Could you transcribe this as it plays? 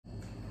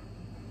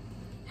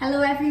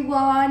Hello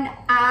everyone,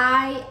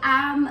 I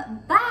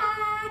am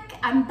back.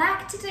 I'm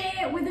back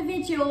today with a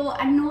video.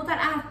 I know that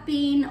I've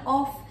been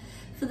off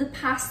for the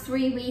past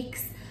 3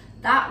 weeks.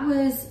 That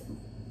was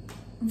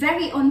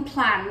very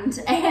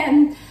unplanned.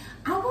 I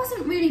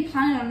wasn't really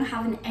planning on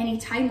having any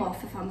time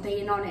off, if I'm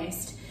being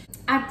honest.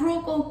 I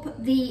broke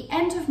up the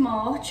end of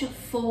March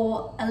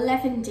for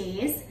 11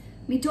 days.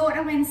 My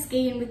daughter went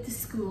skiing with the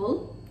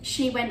school.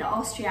 She went to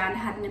Austria and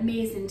had an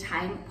amazing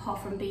time,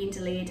 apart from being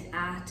delayed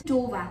at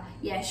Dover.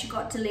 Yeah, she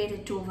got delayed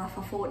at Dover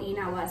for 14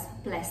 hours,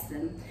 bless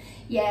them.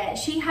 Yeah,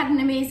 she had an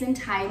amazing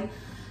time.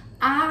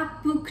 I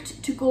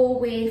booked to go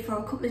away for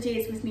a couple of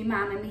days with my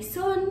mum and my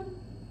son.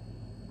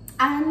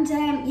 And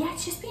yeah,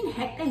 it's just been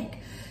hectic.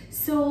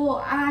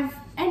 So I've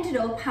ended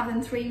up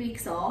having 3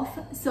 weeks off.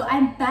 So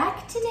I'm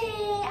back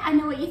today. I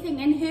know what you're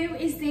thinking, who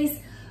is this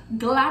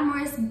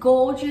glamorous,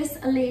 gorgeous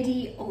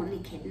lady? Only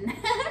kidding.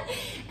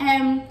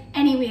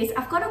 Anyways,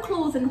 I've got a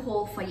clothing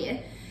haul for you.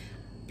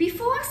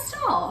 Before I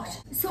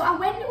start, so I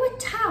went to a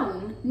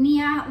town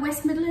near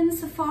West Midlands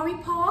Safari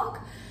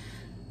Park.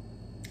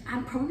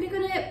 I'm probably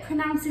going to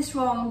pronounce this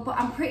wrong, but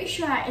I'm pretty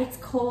sure it's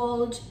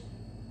called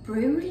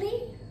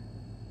Bewdley?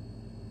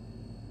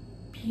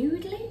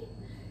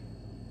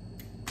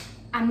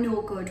 I'm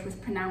no good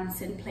with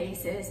pronouncing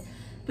places.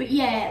 But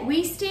yeah,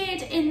 we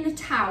stayed in the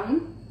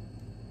town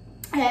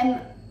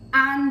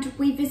and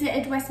we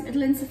visited West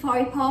Midlands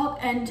Safari Park,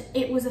 and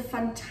it was a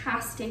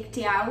fantastic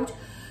day out.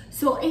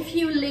 So if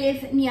you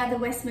live near the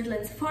West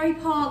Midlands Safari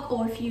Park,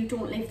 or if you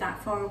don't live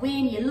that far away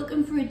and you're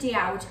looking for a day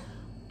out,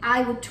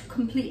 I would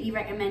completely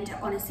recommend it.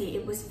 Honestly,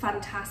 it was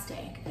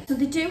fantastic. So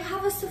they do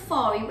have a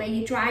safari where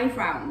you drive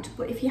round,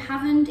 but if you're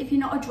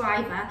not a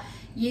driver,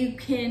 you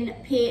can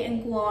pay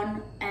and go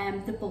on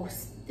the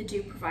bus. They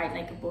do provide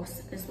like a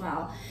bus as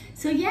well.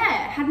 So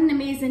yeah, had an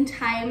amazing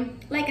time.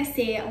 Like I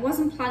say, I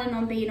wasn't planning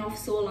on being off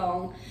so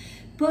long,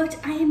 but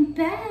I am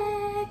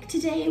back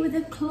today with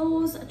a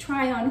clothes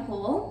try on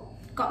haul.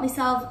 Got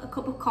myself a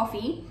cup of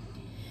coffee.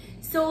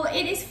 So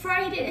it is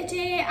Friday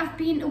today. I've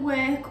been to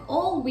work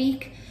all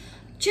week,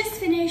 just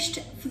finished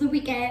for the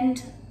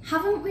weekend.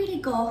 Haven't really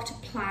got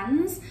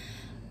plans.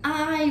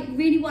 I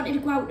really wanted to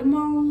go out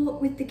tomorrow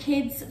with the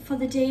kids for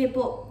the day,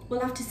 but we'll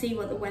have to see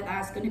what the weather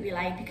is going to be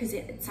like, because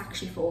it's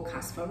actually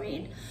forecast for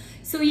rain.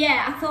 So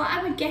yeah, I thought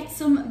I would get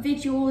some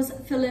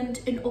videos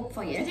filmed and up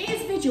for you.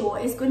 Today's video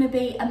is going to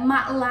be a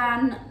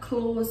Matalan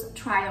clothes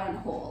try on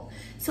haul.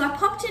 So I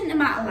popped into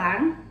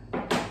Matalan.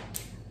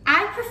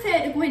 I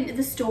prefer to go into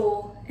the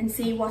store and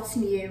see what's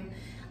new,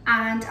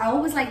 and I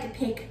always like to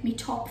pick my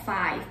top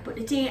 5, but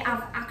today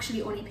I've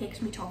actually only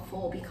picked my top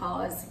 4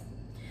 because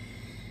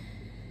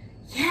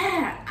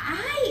yeah,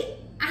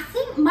 I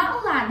think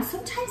Matalan,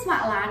 sometimes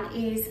Matalan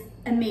is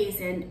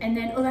amazing, and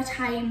then other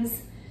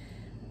times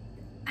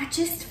I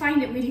just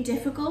find it really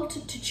difficult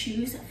to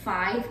choose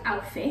 5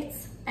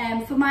 outfits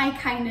for my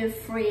kind of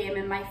frame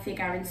and my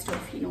figure and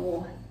stuff, you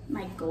know,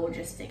 my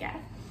gorgeous figure.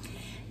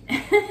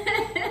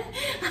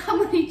 I'm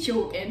only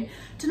joking.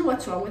 Don't know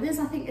what's wrong with this.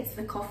 I think it's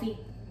the coffee.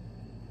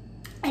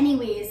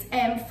 Anyways,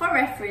 for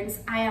reference,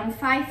 I am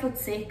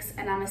 5'6"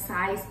 and I'm a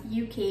size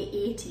UK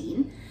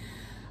 18.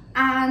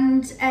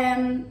 And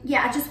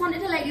yeah, I just wanted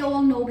to let you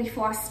all know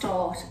before I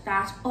start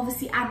that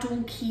obviously I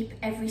don't keep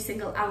every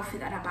single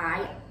outfit that I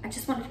buy. I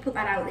just wanted to put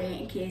that out there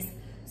in case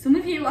some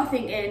of you are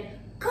thinking,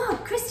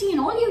 God, Christine,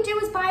 all you do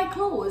is buy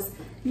clothes.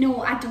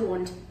 No, I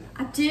don't.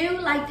 I do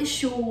like to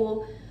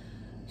show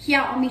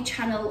here on my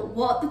channel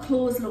what the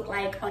clothes look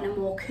like on a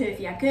more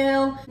curvier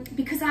girl,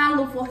 because I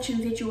love watching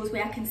videos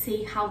where I can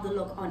see how they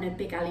look on a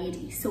bigger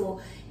lady.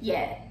 So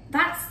yeah,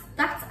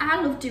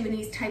 I love doing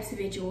these types of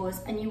videos,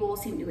 and you all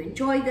seem to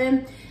enjoy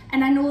them.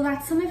 And I know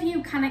that some of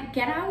you kind of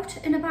get out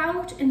and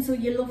about, and so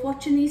you love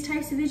watching these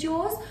types of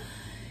videos.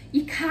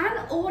 You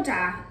can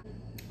order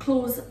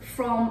clothes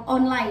from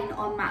online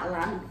on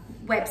Matalan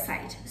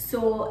website.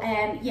 So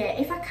yeah,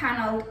 if I can,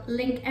 I'll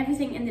link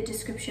everything in the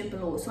description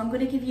below. So I'm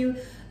going to give you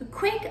a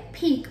quick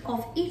peek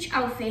of each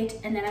outfit,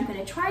 and then I'm going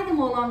to try them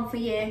all on for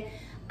you,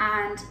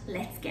 and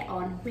let's get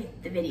on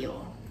with the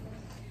video.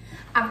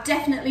 I've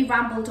definitely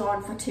rambled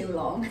on for too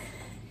long.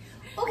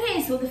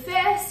 Okay, so the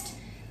first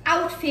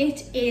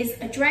outfit is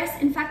a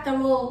dress. In fact, they're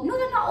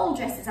not all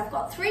dresses. I've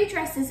got 3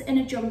 dresses and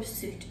a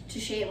jumpsuit to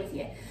share with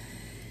you.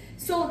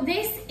 So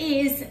this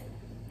is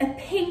a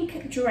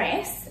pink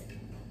dress.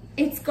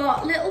 It's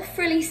got little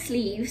frilly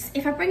sleeves.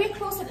 If I bring it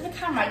closer to the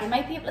camera, you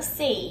might be able to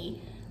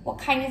see what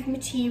kind of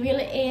material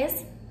it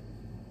is.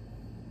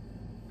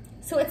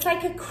 So it's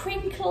like a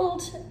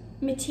crinkled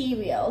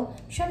material.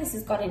 I'm sure this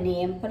has got a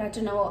name, but I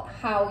don't know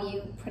how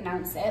you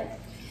pronounce it.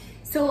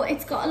 So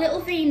it's got a little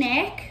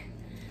V-neck,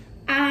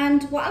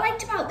 and what I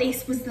liked about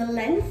this was the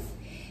length.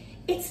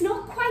 It's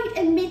not quite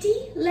a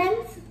midi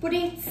length, but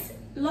it's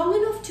long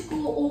enough to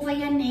go over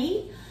your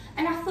knee,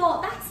 and I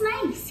thought that's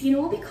nice, you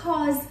know,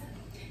 because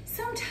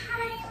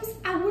sometimes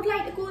I would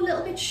like to go a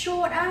little bit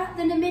shorter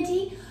than a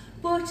midi,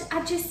 but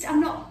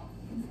I'm not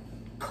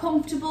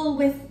comfortable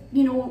with,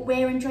 you know,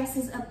 wearing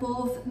dresses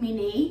above my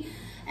knee.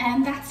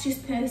 And that's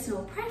just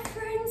personal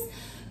preference.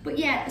 But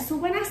yeah, so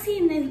when I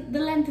seen the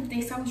length of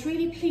this, I was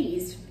really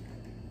pleased.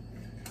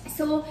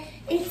 So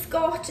it's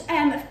got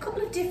a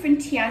couple of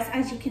different tiers,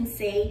 as you can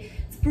see.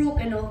 It's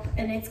broken up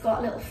and it's got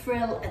a little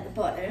frill at the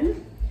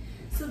bottom.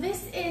 So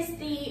this is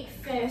the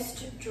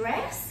first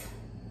dress.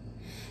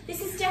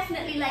 This is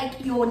definitely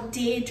like your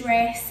day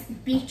dress,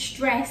 beach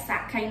dress,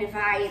 that kind of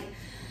vibe.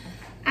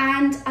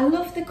 And I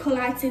love the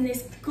colour. It's in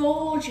this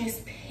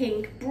gorgeous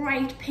pink,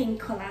 bright pink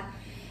colour.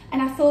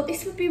 And I thought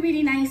this would be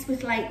really nice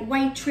with like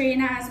white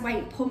trainers,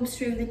 white pumps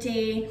through the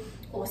day,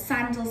 or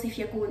sandals if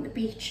you're going to the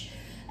beach.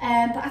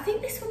 But I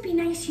think this would be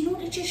nice, you know,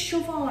 to just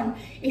shove on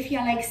if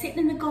you're like sitting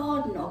in the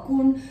garden or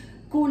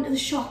going to the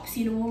shops,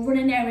 you know, or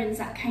running errands,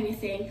 that kind of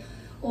thing.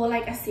 Or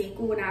like I say,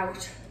 going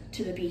out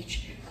to the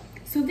beach.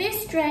 So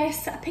this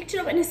dress, I picked it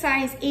up in a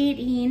size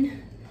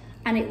 18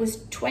 and it was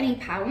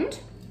 £20.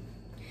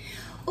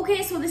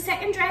 Okay, so the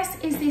second dress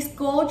is this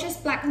gorgeous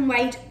black and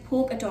white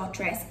polka dot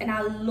dress, and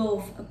I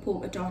love a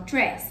polka dot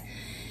dress.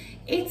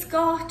 It's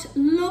got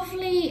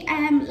lovely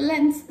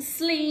length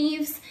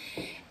sleeves.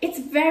 It's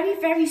very,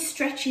 very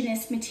stretchy,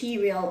 this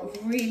material,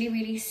 really,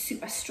 really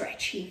super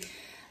stretchy.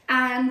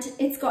 And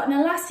it's got an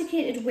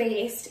elasticated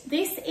waist.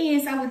 This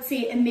is, I would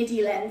say, a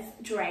midi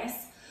length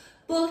dress,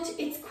 but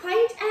it's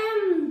quite,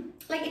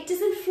 like it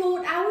doesn't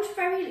float out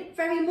very,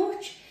 very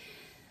much.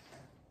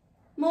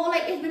 More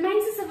like, it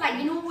reminds us of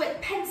like, you know, with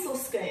pencil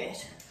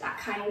skirt, that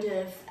kind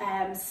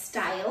of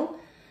style.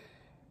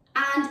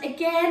 And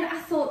again, I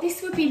thought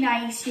this would be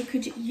nice. You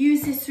could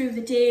use this through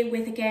the day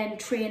with, again,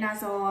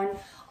 trainers on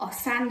or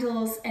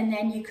sandals, and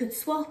then you could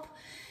swap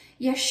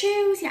your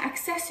shoes, your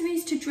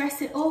accessories to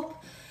dress it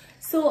up.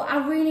 So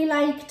I really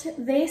liked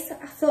this.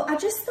 I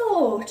just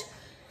thought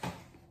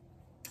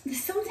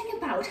there's something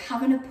about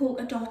having a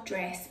polka dot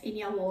dress in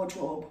your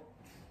wardrobe.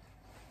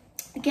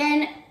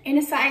 Again, in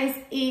a size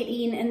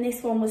 18, and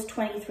this one was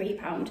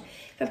 £23.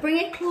 If I bring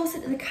it closer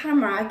to the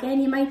camera,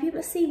 again, you might be able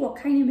to see what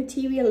kind of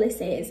material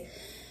this is.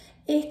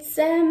 It's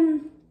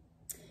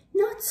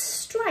not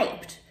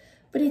striped,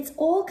 but it's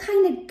all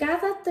kind of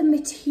gathered, the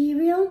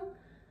material.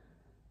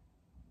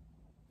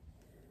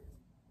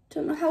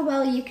 Don't know how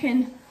well you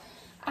can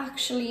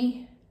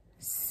actually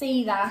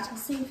see that. I'll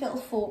see if it'll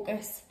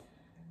focus.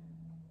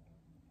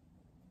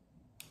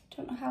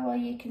 Don't know how well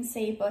you can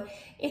see, but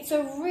it's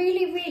a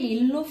really,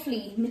 really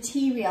lovely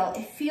material.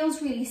 It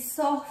feels really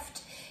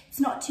soft. It's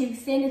not too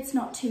thin, it's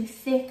not too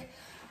thick.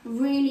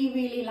 Really,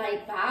 really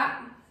like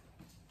that.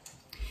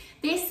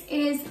 This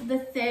is the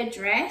third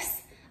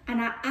dress, and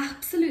I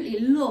absolutely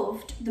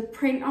loved the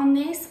print on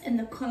this and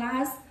the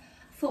colours.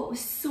 I thought it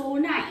was so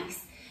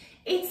nice.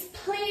 It's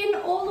plain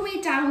all the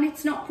way down.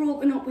 It's not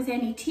broken up with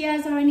any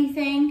tiers or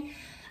anything.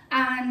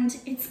 And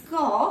it's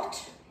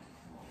got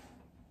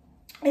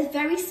a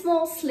very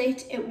small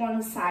slit at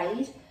one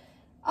side.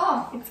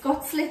 Oh, it's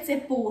got slits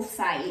at both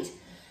sides.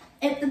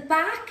 At the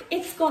back,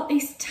 it's got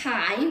this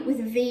tie with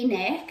a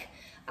V-neck.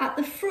 At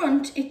the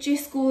front, it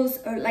just goes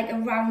like a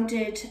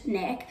rounded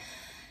neck.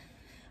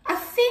 I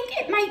think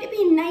it might have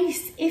been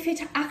nice if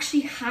it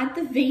actually had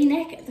the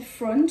V-neck at the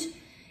front.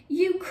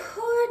 You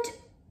could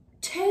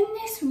turn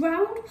this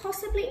round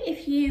possibly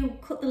if you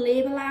cut the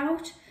label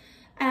out.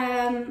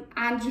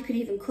 And you could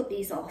even cut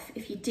these off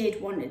if you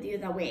did want it the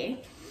other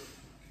way.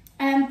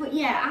 But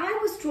yeah, I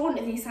was drawn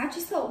to this. I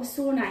just thought it was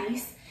so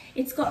nice.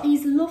 It's got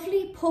these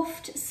lovely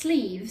puffed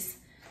sleeves.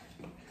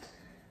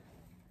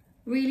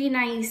 Really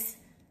nice,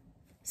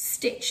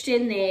 stitched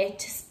in there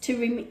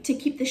to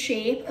keep the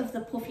shape of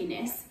the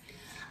puffiness.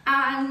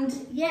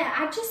 And yeah,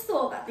 I just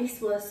thought that this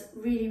was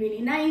really,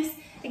 really nice.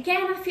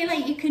 Again, I feel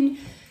like you can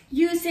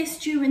use this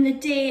during the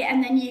day,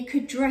 and then you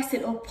could dress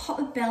it up, pop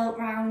a belt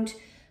round,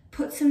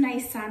 put some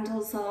nice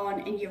sandals on,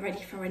 and you're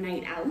ready for a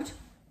night out.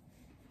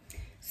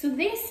 So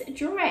this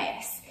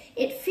dress,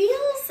 it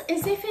feels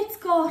as if it's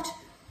got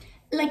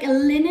like a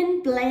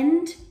linen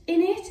blend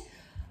in it,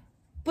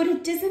 but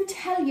it doesn't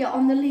tell you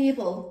on the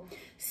label.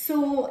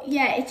 So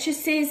yeah, it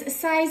just says a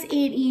size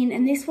 18,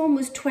 and this one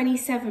was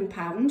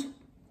 £27.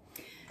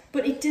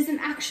 But it doesn't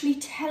actually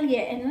tell you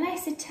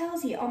unless it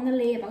tells you on the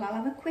label. I'll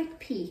have a quick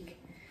peek.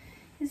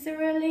 Is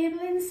there a label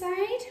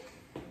inside?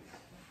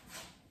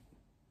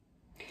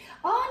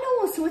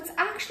 Oh no, so it's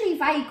actually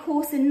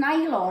viscose and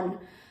nylon.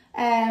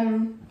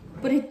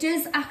 But it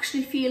does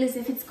actually feel as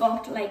if it's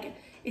got like,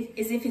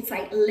 as if it's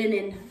like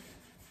linen.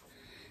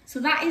 So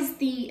that is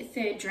the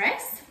third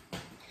dress.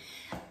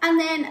 And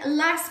then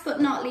last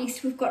but not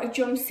least, we've got a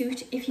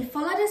jumpsuit. If you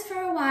followed us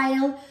for a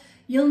while,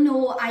 you'll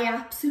know I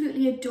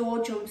absolutely adore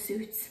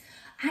jumpsuits.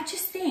 I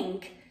just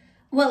think,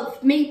 well,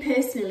 me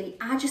personally,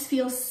 I just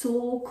feel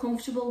so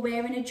comfortable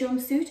wearing a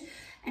jumpsuit,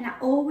 and I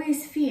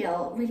always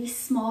feel really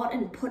smart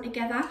and put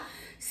together.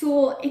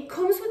 So it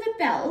comes with a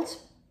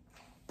belt,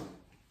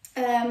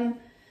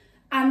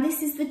 and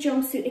this is the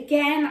jumpsuit.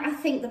 Again, I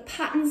think the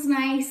pattern's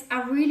nice.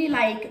 I really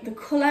like the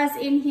colours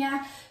in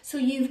here. So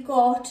you've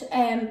got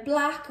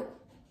black,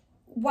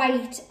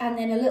 white, and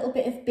then a little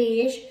bit of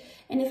beige.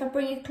 And if I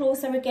bring it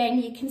closer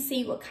again, you can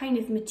see what kind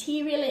of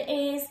material it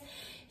is.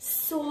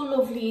 So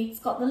lovely. It's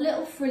got the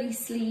little frilly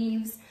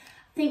sleeves,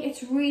 I think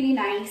it's really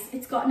nice.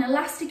 It's got an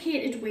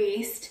elasticated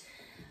waist,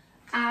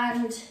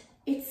 and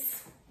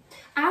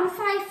I'm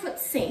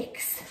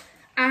 5'6",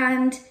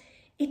 and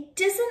it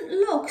doesn't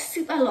look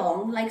super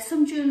long. Like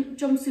some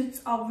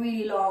jumpsuits are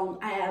really long,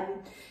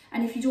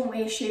 and if you don't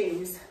wear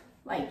shoes,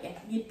 like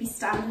you'd be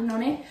standing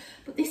on it,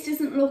 but this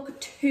doesn't look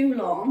too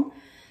long.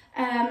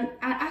 I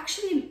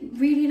actually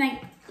really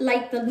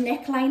like the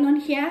neckline on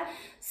here.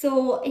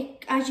 So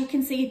it, as you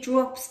can see, it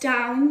drops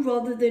down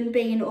rather than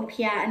being up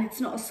here, and it's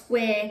not a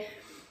square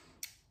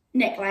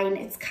neckline.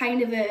 It's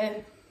kind of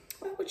a,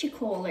 what would you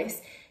call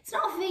this? It's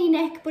not a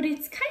V-neck, but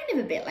it's kind of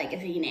a bit like a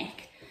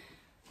V-neck.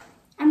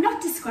 I'm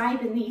not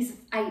describing these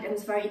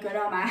items very good,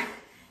 am I?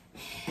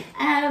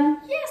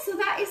 Yeah, so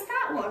that is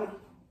that one.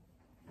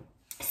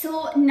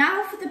 So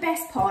now for the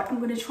best part, I'm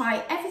going to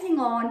try everything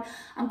on.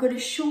 I'm going to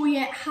show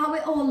you how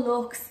it all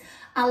looks.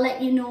 I'll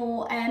let you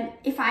know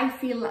if I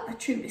feel like they're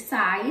true to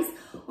size,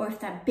 or if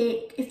they're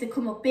big, if they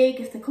come up big,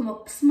 if they come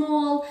up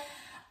small.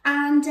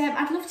 And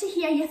I'd love to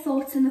hear your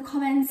thoughts in the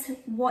comments,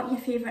 what your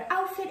favourite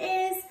outfit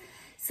is.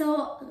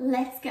 So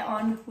let's get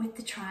on with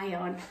the try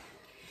on.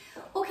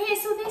 Okay,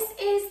 so this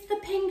is the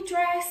pink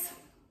dress.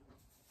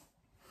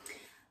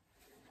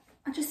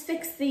 I just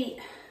fixed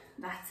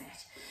that's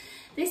it.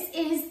 This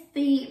is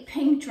the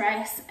pink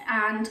dress,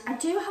 and I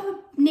do have a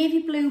navy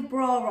blue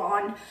bra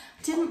on. I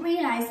didn't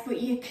realise,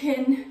 but you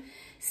can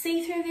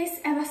see through this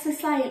ever so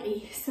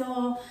slightly.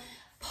 So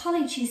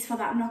apologies for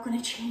that. I'm not going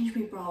to change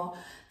my bra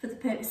for the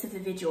purpose of the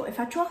video. If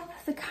I drop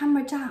the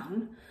camera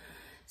down,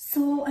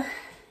 so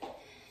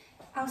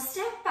I'll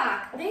step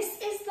back. This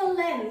is the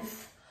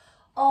length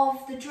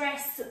of the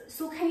dress.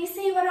 So can you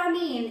see what I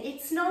mean?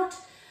 It's not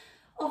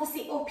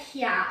obviously up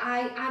here.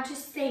 I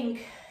just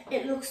think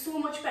it looks so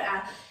much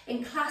better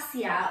and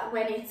classier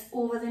when it's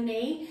over the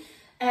knee.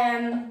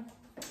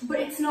 But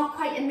it's not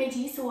quite a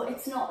midi, so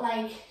it's not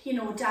like, you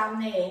know, down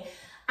there.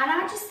 And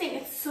I just think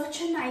it's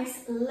such a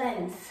nice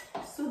length.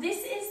 So this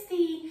is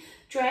the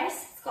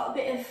dress. It's got a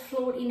bit of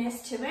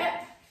floatiness to it.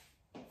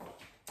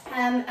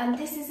 And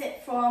this is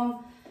it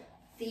from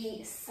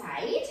the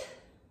side.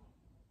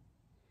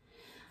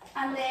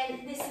 And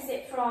then this is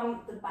it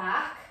from the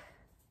back.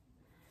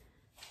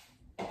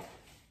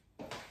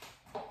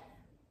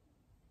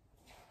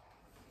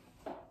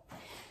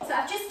 So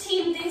I've just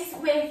teamed this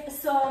with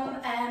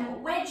some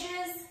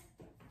wedges.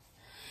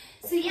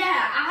 So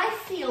yeah, I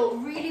feel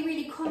really,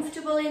 really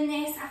comfortable in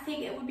this. I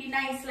think it would be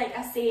nice, like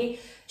I say,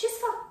 just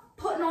for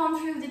putting on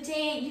through the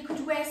day. You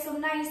could wear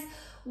some nice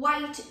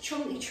white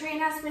chunky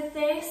trainers with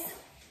this.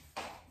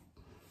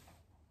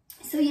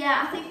 So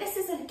yeah, I think this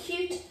is a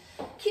cute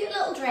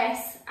little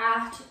dress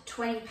at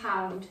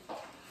 £20.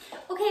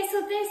 Okay,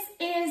 so this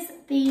is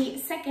the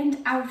second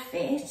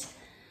outfit.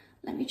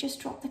 Let me just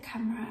drop the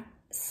camera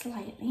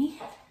slightly.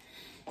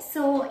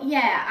 So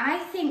yeah, I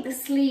think the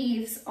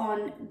sleeves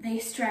on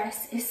this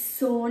dress is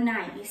so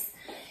nice.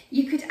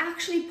 You could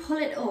actually pull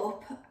it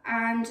up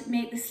and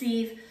make the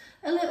sleeve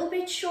a little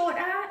bit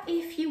shorter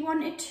if you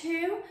wanted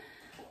to.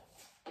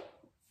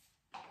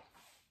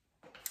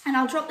 And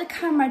I'll drop the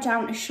camera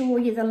down to show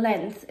you the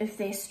length of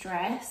this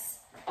dress.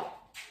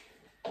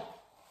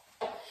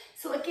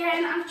 So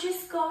again, I've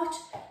just got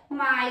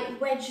my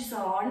wedges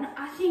on.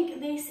 I think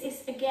this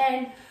is,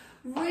 again,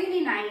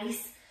 really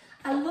nice.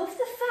 I love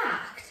the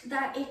fact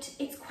that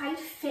it's quite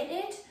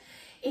fitted.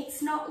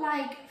 It's not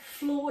like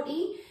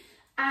floaty,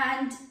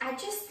 and I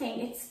just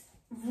think it's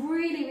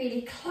really,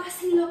 really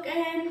classy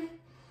looking.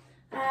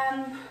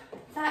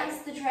 That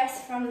is the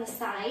dress from the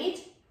side.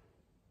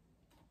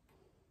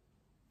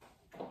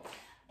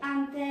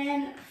 And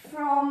then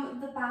from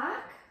the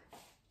back,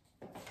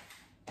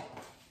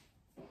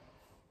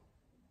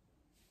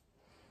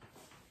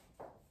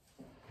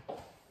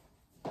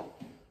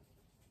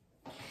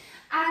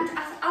 and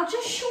I'll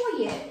just show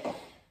you,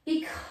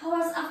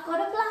 because I've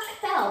got a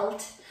black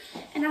belt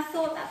and I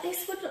thought that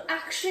this would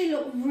actually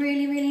look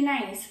really, really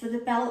nice with a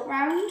belt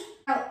round.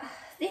 Now,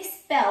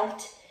 this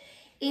belt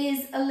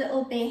is a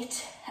little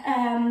bit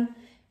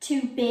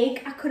too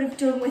big. I could have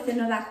done with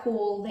another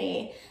hole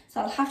there,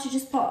 so I'll have to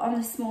just put on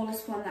the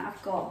smallest one that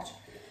I've got.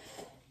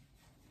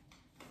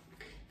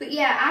 But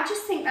yeah, I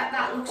just think that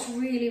that looks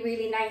really,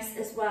 really nice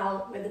as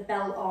well with the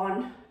belt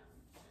on.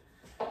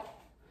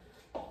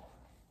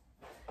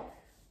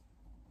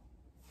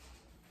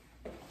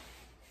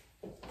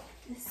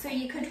 So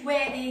you could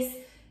wear this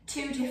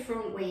two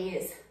different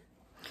ways.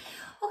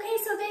 Okay,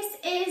 so this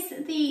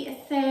is the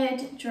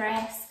third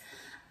dress,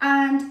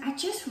 and I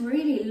just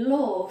really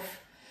love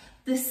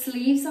the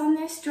sleeves on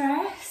this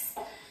dress.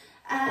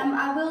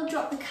 I will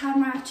drop the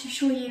camera to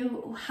show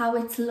you how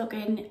it's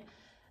looking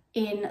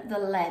in the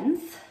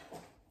length.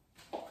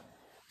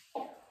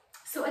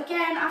 So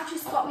again, I've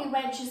just got my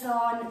wedges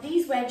on.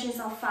 These wedges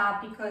are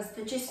fab because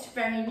they're just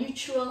very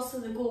neutral, so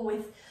they go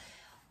with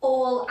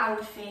all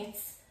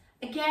outfits.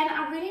 Again,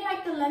 I really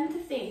like the length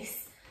of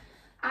this,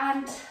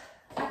 and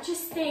I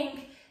just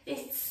think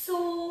it's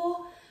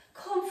so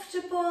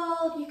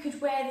comfortable. You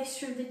could wear this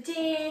through the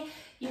day,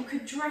 you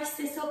could dress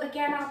this up.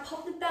 Again, I'll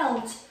pop the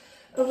belt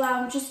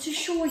around just to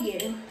show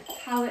you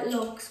how it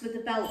looks with the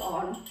belt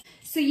on.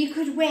 So you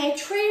could wear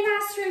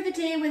trainers through the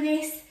day with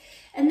this,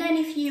 and then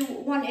if you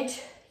wanted,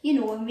 you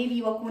know, maybe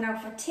you were going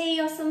out for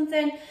tea or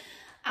something,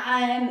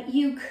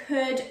 you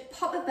could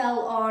pop a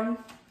belt on,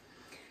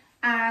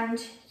 and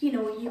you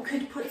know, you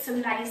could put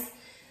some nice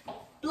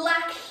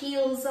black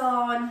heels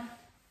on,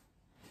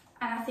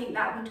 and I think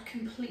that would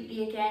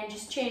completely, again,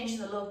 just change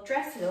the look,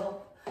 dress it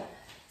up.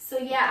 So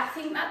yeah, I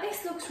think that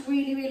this looks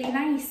really, really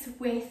nice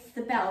with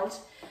the belt.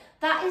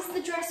 That is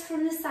the dress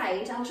from the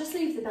side. I'll just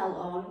leave the belt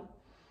on.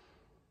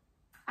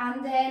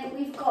 And then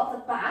we've got the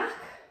back.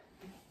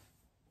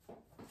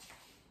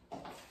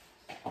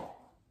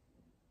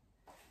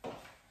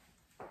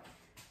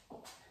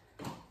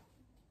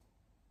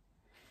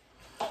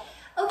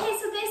 Okay,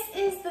 so this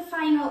is the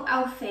final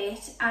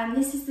outfit, and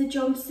this is the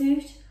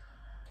jumpsuit.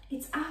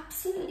 It's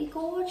absolutely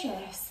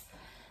gorgeous.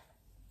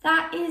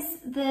 That is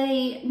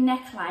the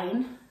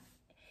neckline.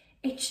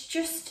 It's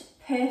just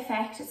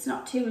perfect. It's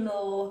not too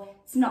low.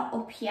 It's not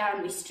up here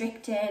and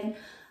restricting.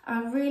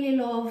 I really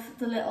love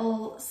the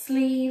little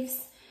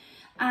sleeves,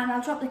 and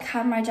I'll drop the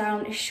camera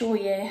down to show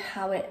you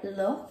how it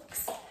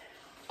looks.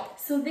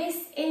 So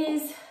this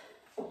is,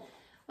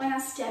 when I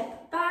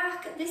step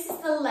back, this is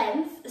the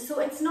length. So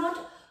it's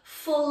not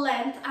full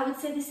length. I would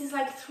say this is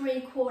like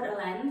 3/4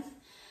 length.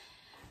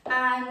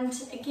 And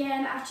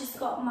again, I've just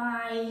got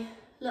my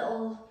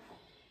little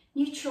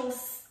neutral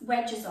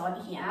wedges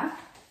on here.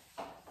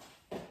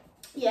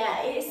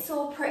 Yeah, it is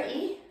so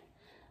pretty.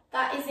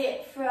 That is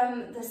it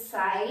from the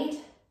side.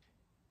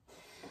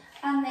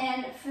 And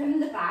then from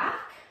the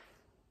back,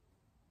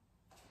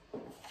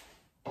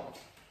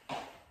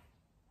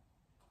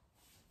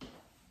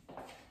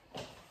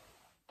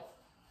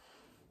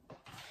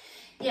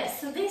 yeah,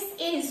 so this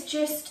is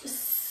just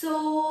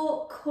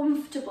so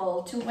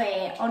comfortable to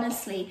wear,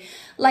 honestly.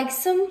 Like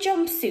some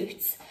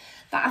jumpsuits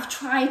that I've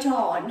tried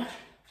on,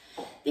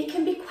 they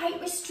can be quite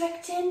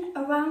restricting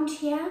around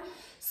here.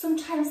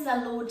 Sometimes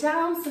they're low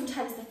down,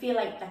 sometimes they feel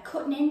like they're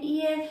cutting into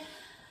you.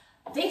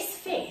 This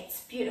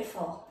fits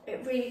beautiful,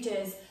 it really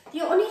does.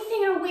 The only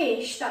thing I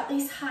wish that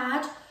this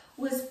had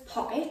was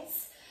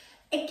pockets.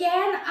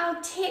 Again,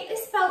 I'll take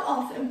this belt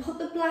off and put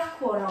the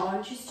black one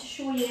on just to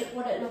show you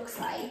what it looks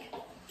like.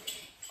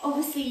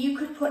 Obviously, you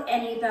could put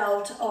any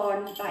belt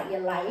on that you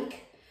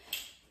like.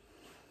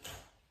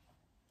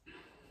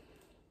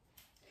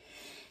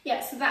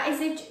 Yeah, so that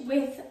is it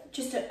with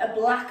just a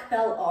black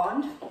belt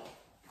on.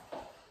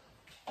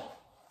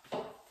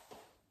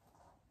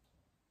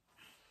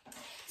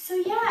 So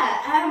yeah,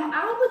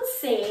 I would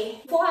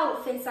say 4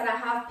 outfits that I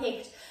have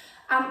picked,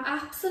 I'm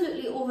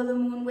absolutely over the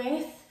moon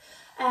with.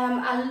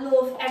 I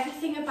love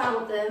everything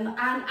about them, and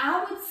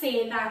I would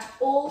say that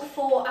all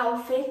 4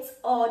 outfits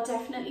are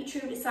definitely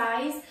true to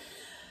size.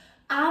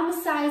 I'm a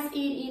size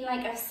 18,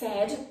 like I've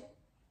said.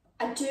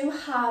 I do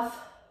have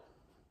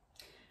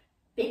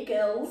big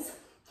girls,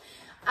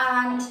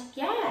 and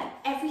yeah,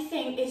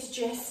 everything is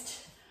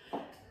just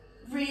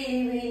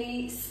really,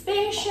 really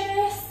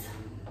spacious.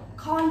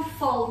 Can't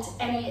fault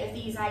any of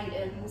these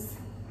items.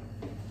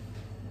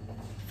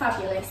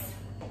 Fabulous.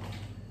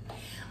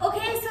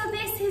 Okay, so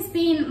this has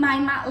been my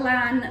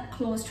Matalan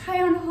clothes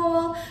try-on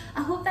haul.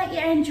 I hope that you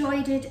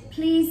enjoyed it.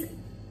 Please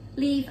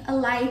leave a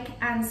like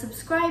and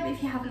subscribe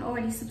if you haven't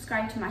already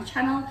subscribed to my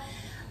channel.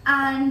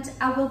 And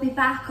I will be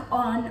back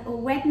on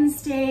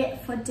Wednesday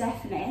for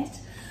definite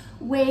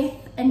with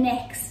a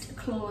next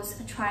clothes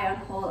try-on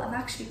haul. I've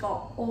actually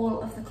got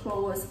all of the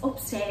clothes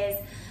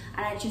upstairs,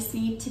 and I just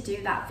need to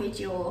do that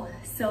video.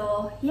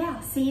 So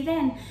yeah, see you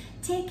then.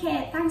 Take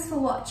care, thanks for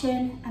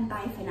watching, and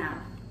bye for now.